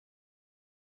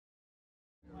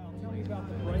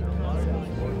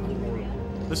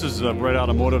This is Bright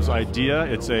Automotive's idea.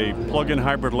 It's a plug-in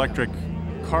hybrid electric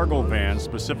cargo van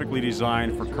specifically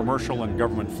designed for commercial and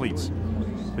government fleets.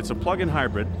 It's a plug-in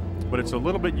hybrid, but it's a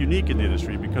little bit unique in the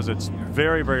industry because it's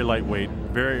very, very lightweight,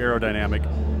 very aerodynamic,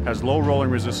 has low rolling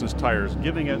resistance tires,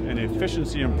 giving it an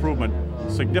efficiency improvement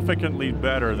significantly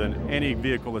better than any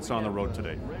vehicle that's on the road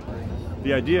today.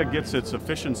 The idea gets its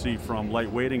efficiency from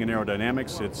lightweighting and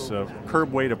aerodynamics. It's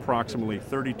curb weight approximately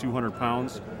 3,200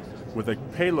 pounds with a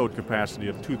payload capacity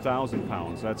of 2,000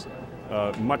 pounds. That's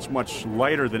much, much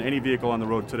lighter than any vehicle on the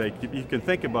road today. You can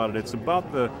think about it, it's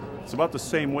about the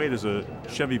same weight as a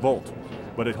Chevy Volt,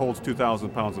 but it holds 2,000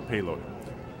 pounds of payload.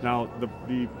 Now,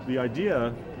 the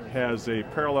idea has a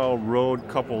parallel road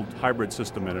coupled hybrid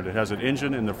system in it. It has an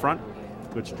engine in the front,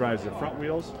 which drives the front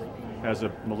wheels, has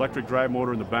an electric drive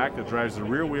motor in the back that drives the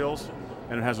rear wheels,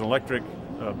 and it has an electric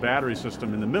battery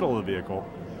system in the middle of the vehicle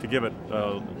to give it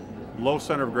low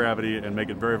center of gravity and make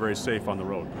it very, very safe on the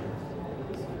road.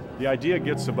 The idea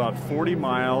gets about 40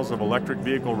 miles of electric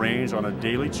vehicle range on a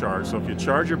daily charge. So if you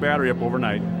charge your battery up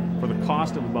overnight for the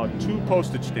cost of about 2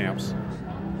 postage stamps,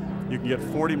 you can get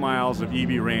 40 miles of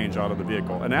EV range out of the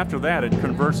vehicle. And after that, it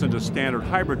converts into standard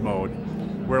hybrid mode,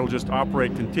 where it'll just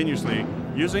operate continuously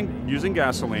using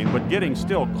gasoline, but getting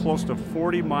still close to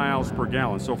 40 miles per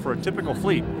gallon. So for a typical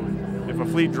fleet, if a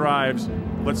fleet drives,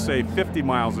 let's say 50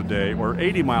 miles a day or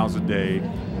 80 miles a day,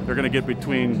 they're going to get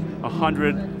between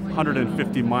 100,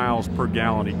 150 miles per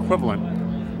gallon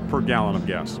equivalent per gallon of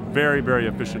gas. Very, very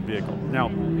efficient vehicle. Now,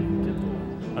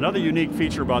 another unique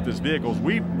feature about this vehicle is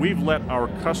we've let our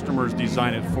customers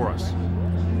design it for us.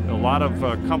 A lot of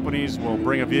companies will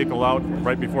bring a vehicle out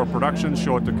right before production,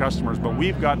 show it to customers, but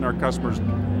we've gotten our customers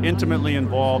intimately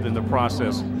involved in the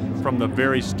process from the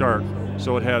very start.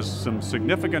 So it has some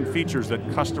significant features that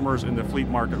customers in the fleet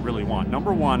market really want.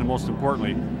 Number one, and most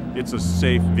importantly, it's a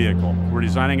safe vehicle. We're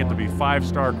designing it to be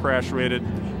 5-star crash rated,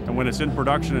 and when it's in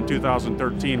production in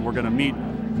 2013, we're going to meet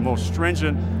the most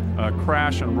stringent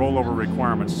crash and rollover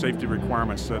requirements, safety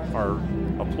requirements that are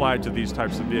applied to these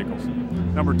types of vehicles.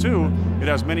 Number two, it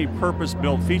has many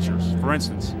purpose-built features. For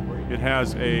instance, it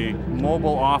has a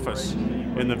mobile office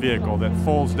in the vehicle that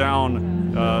folds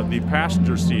down the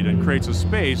passenger seat and creates a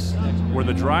space where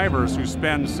the drivers who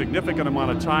spend a significant amount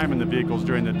of time in the vehicles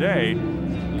during the day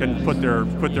can put their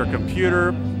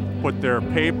computer, put their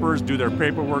papers, do their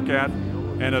paperwork at,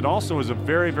 and it also is a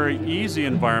very, very easy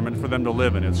environment for them to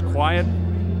live in. It's quiet,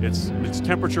 it's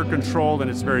temperature controlled, and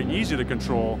it's very easy to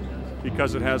control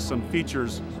because it has some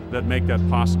features that make that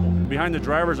possible. Behind the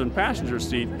driver's and passenger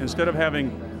seat, instead of having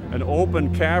an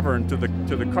open cavern to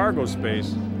the cargo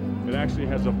space, it actually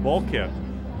has a bulkhead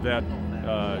that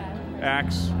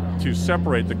acts to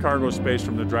separate the cargo space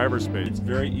from the driver's space. It's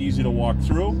very easy to walk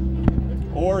through,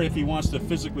 or if he wants to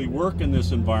physically work in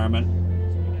this environment,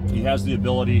 he has the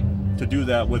ability to do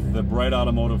that with the Bright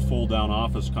Automotive fold-down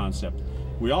office concept.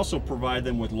 We also provide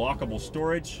them with lockable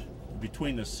storage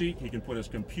between the seat. He can put his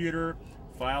computer,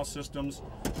 file systems,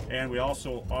 and we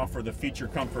also offer the feature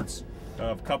comforts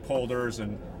of cup holders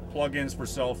and plug-ins for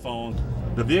cell phone.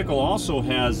 The vehicle also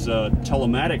has a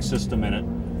telematics system in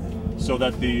it so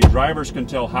that the drivers can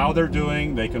tell how they're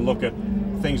doing. They can look at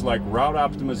things like route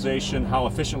optimization, how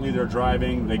efficiently they're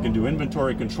driving. They can do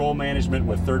inventory control management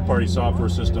with third-party software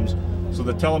systems. So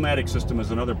the telematics system is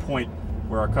another point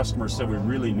where our customers said we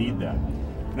really need that.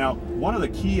 Now, one of the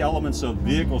key elements of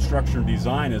vehicle structure and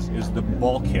design is the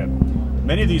bulkhead.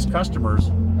 Many of these customers,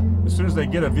 as soon as they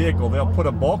get a vehicle, they'll put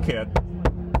a bulkhead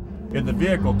in the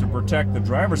vehicle to protect the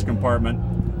driver's compartment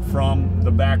from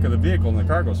the back of the vehicle in the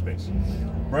cargo space.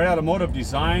 Bright Automotive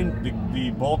designed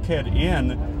the bulkhead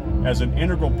in as an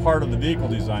integral part of the vehicle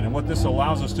design, and what this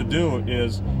allows us to do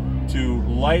is to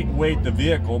lightweight the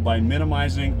vehicle by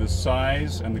minimizing the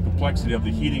size and the complexity of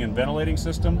the heating and ventilating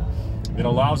system. It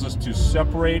allows us to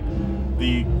separate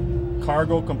the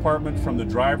cargo compartment from the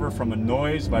driver from a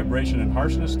noise, vibration, and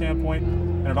harshness standpoint,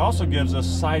 and it also gives us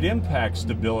side impact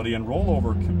stability and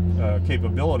rollover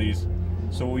capabilities,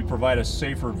 so we provide a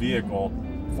safer vehicle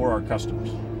for our customers.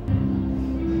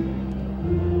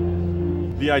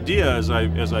 The idea, as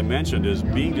I mentioned, is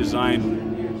being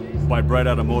designed by Bright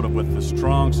Automotive with the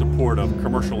strong support of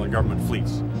commercial and government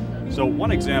fleets. So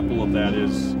one example of that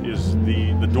is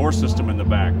the door system in the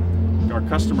back. Our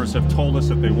customers have told us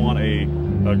that they want a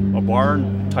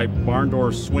barn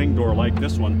door, swing door like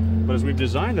this one, but as we've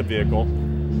designed the vehicle,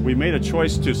 we made a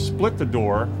choice to split the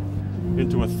door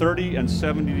into a 30 and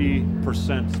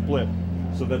 70% split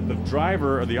so that the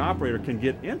driver or the operator can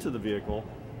get into the vehicle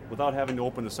without having to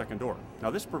open the second door. Now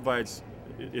this provides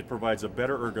it provides a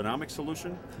better ergonomic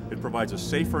solution. It provides a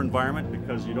safer environment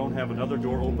because you don't have another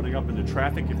door opening up into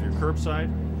traffic if you're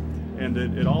curbside. And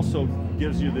it also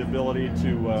gives you the ability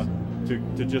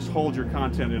to just hold your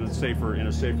content in a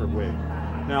safer way.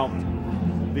 Now,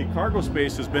 the cargo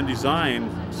space has been designed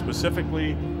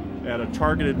specifically at a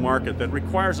targeted market that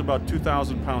requires about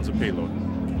 2,000 pounds of payload.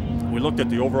 We looked at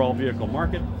the overall vehicle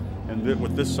market, and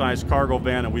with this size cargo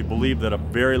van, and we believe that a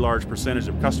very large percentage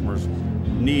of customers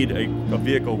need a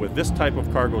vehicle with this type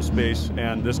of cargo space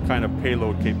and this kind of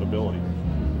payload capability.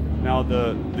 Now,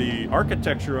 the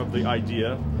architecture of the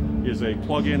idea is a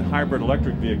plug-in hybrid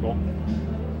electric vehicle.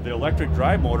 The electric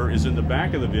drive motor is in the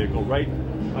back of the vehicle, right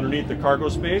underneath the cargo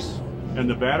space, and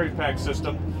the battery pack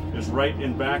system is right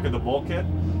in back of the bulkhead.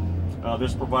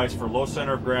 This provides for low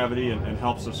center of gravity and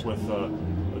helps us with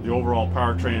the overall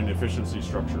powertrain and efficiency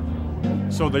structure.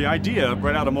 So the idea of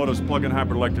Bright Automotive's plug-in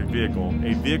hybrid electric vehicle,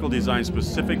 a vehicle designed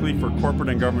specifically for corporate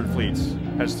and government fleets,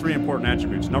 has three important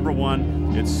attributes. Number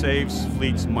one, it saves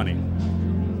fleets money.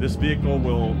 This vehicle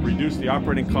will reduce the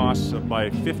operating costs by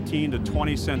 15 to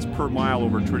 20 cents per mile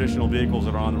over traditional vehicles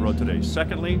that are on the road today.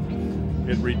 Secondly,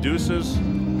 it reduces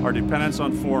our dependence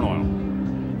on foreign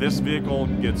oil. This vehicle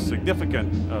gets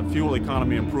significant fuel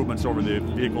economy improvements over the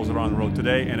vehicles that are on the road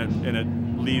today, and it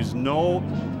leaves no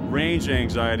range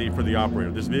anxiety for the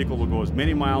operator. This vehicle will go as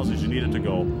many miles as you need it to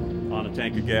go on a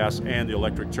tank of gas and the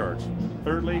electric charge.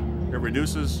 Thirdly, it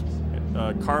reduces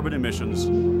carbon emissions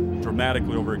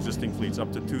dramatically over existing fleets,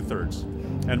 up to 2/3.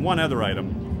 And one other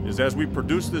item is, as we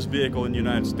produce this vehicle in the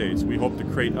United States, we hope to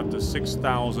create up to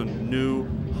 6,000 new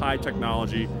high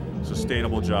technology,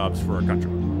 sustainable jobs for our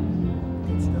country.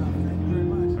 Good stuff. Thank you very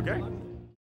much. Okay.